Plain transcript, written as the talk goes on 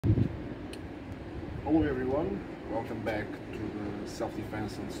Hello everyone, welcome back to the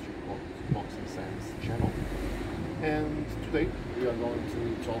Self-Defense and Street Boxing Science channel. And today we are going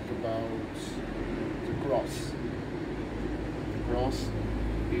to talk about the cross. The cross,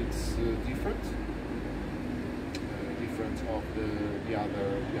 it's different of the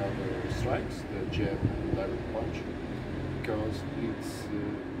other strikes, the jab and direct punch, because it's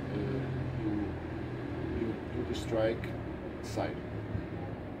you do the strike side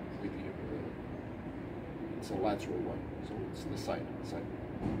with your it's a lateral one, so it's the side.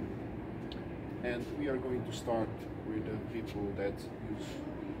 And we are going to start with the people that use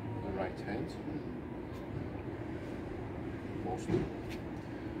the right hand mostly.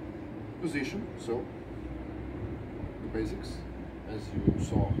 Position, so the basics as you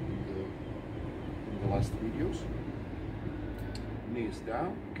saw in the last videos. Knees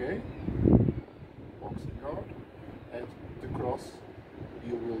down, okay, boxing guard, and the cross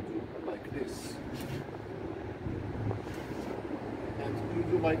you will do like this. And you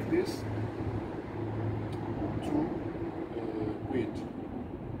do like this with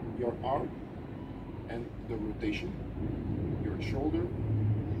your arm and the rotation, your shoulder,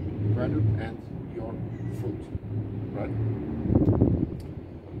 and your foot, right?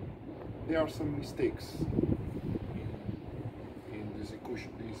 There are some mistakes in the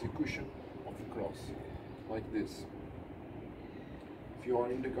execution of the cross, like this. If you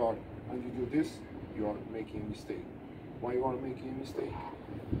are in the guard and you do this, you are making a mistake. Why you are making a mistake?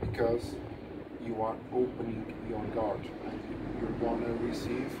 Because you are opening your guard and you're gonna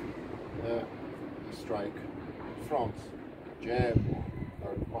receive a strike front, jab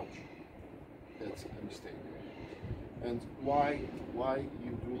or punch. That's a mistake. And why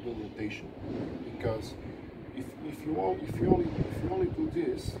you do the rotation? Because if you only do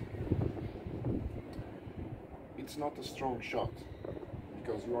this, it's not a strong shot,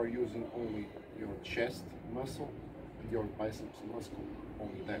 because you are using only your chest muscle and your biceps muscle,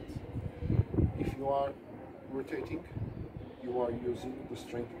 only that. If you are rotating, you are using the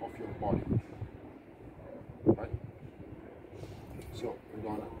strength of your body, right? So we're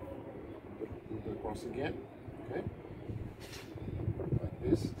gonna do the cross again, okay, like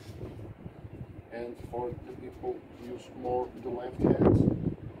this. And for the people who use more the left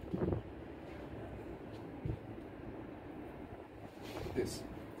hand, this,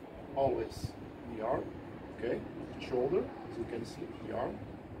 always the arm, okay, shoulder, as you can see, the arm,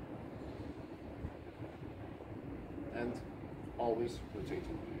 and always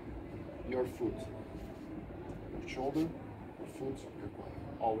rotating your foot, your shoulder, your foot, your quad,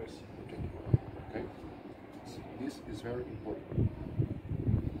 always rotating, okay? So this is very important.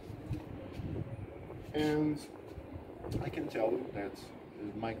 And I can tell you that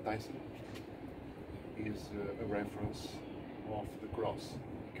Mike Tyson is a reference of the cross,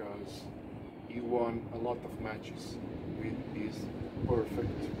 because he won a lot of matches with his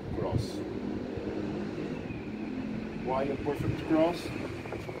perfect cross. Why a perfect cross?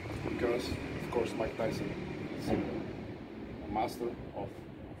 Because of course Mike Tyson is a master of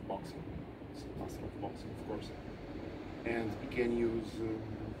boxing. He's a master of boxing, of course, and he can use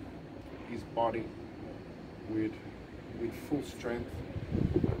his body with full strength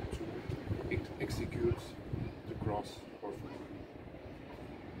to execute the cross perfectly.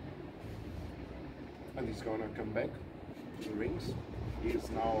 And he's gonna come back to the rings. He is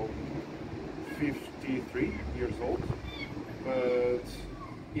now 53 years old, but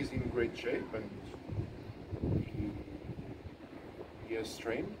he's in great shape and he has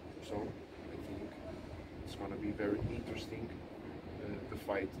trained, so I think it's gonna be very interesting, the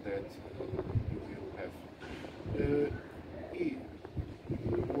fight that he will have. He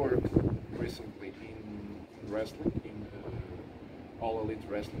worked recently in wrestling, in All Elite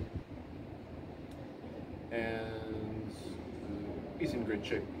Wrestling, and he's in great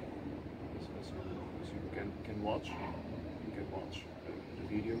shape. As you can watch,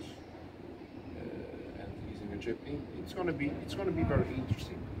 the videos, and he's in great shape. It's gonna be very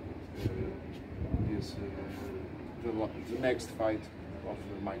interesting. The next fight of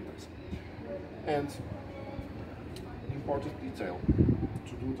Mike Tyson. And important detail,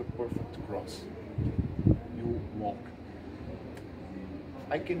 to do the perfect cross, you walk.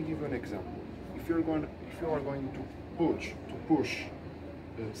 I can give you an example. If you are going to push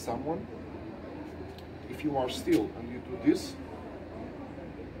someone, if you are still and you do this,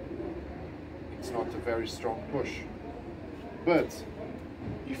 it's not a very strong push. But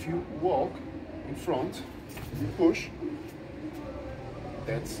if you walk in front, you push,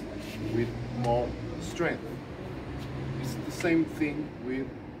 that's with more strength. It's the same thing with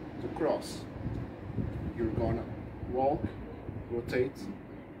the cross. You're gonna walk, rotate,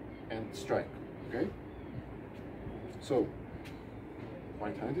 and strike. Okay? So,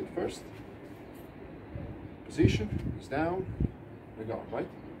 right-handed first. Position is down, the guard, right?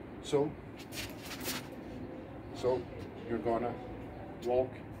 So you're gonna walk,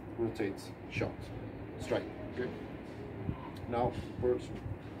 rotate, shot, strike. Okay. Now person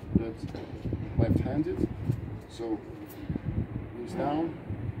that's left-handed, so he's down,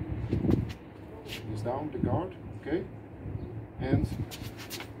 the guard. Okay, and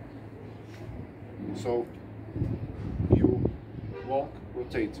so you walk,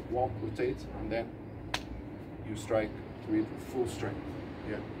 rotate, and then you strike with full strength.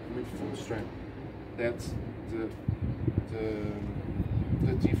 Yeah, with full strength. That's the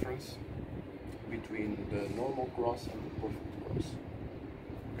difference between the normal cross and the perfect cross.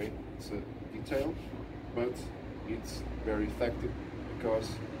 Okay, it's a detail, but it's very effective because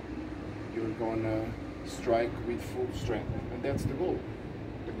you're gonna strike with full strength, and that's the goal.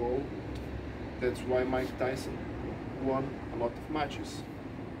 The goal. That's why Mike Tyson won a lot of matches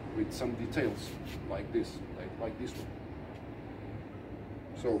with some details like this, like this one.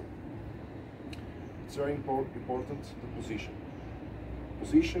 So it's very important the position,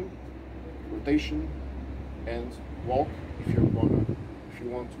 rotation, and walk if you want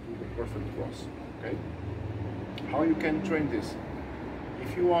to do the perfect cross. Okay. How you can train this?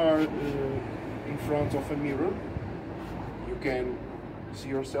 If you are in front of a mirror, you can see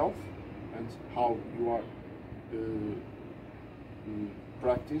yourself and how you are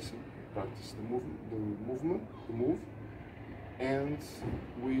practice the move, and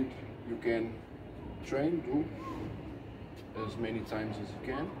you can do as many times as you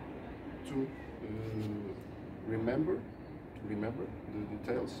can to remember the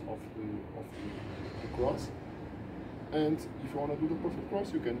details of the cross. And if you want to do the perfect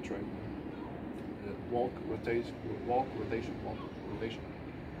cross, you can train walk, rotation,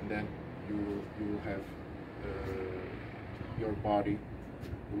 and then you will have your body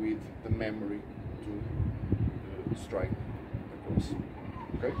with the memory to strike the cross.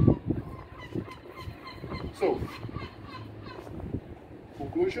 Okay? So,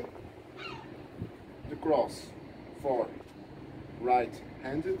 conclusion: the cross for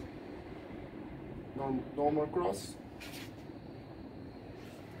right-handed, normal cross,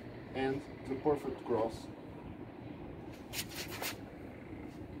 and the perfect cross.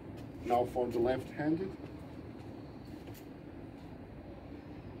 Now for the left-handed,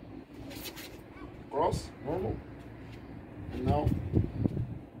 cross, normal, and now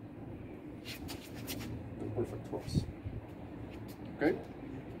the perfect cross. Okay?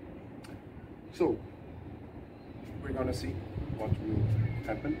 So, we're gonna see what will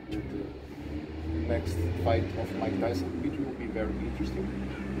happen with the next fight of Mike Tyson. It will be very interesting.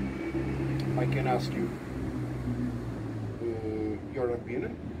 I can ask you your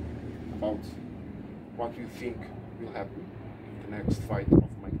opinion about what you think will happen in the next fight of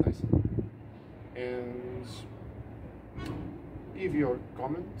Mike Tyson, and give your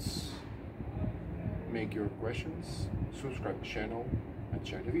comments, make your questions, subscribe to the channel, and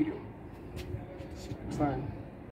share the video. See you next time.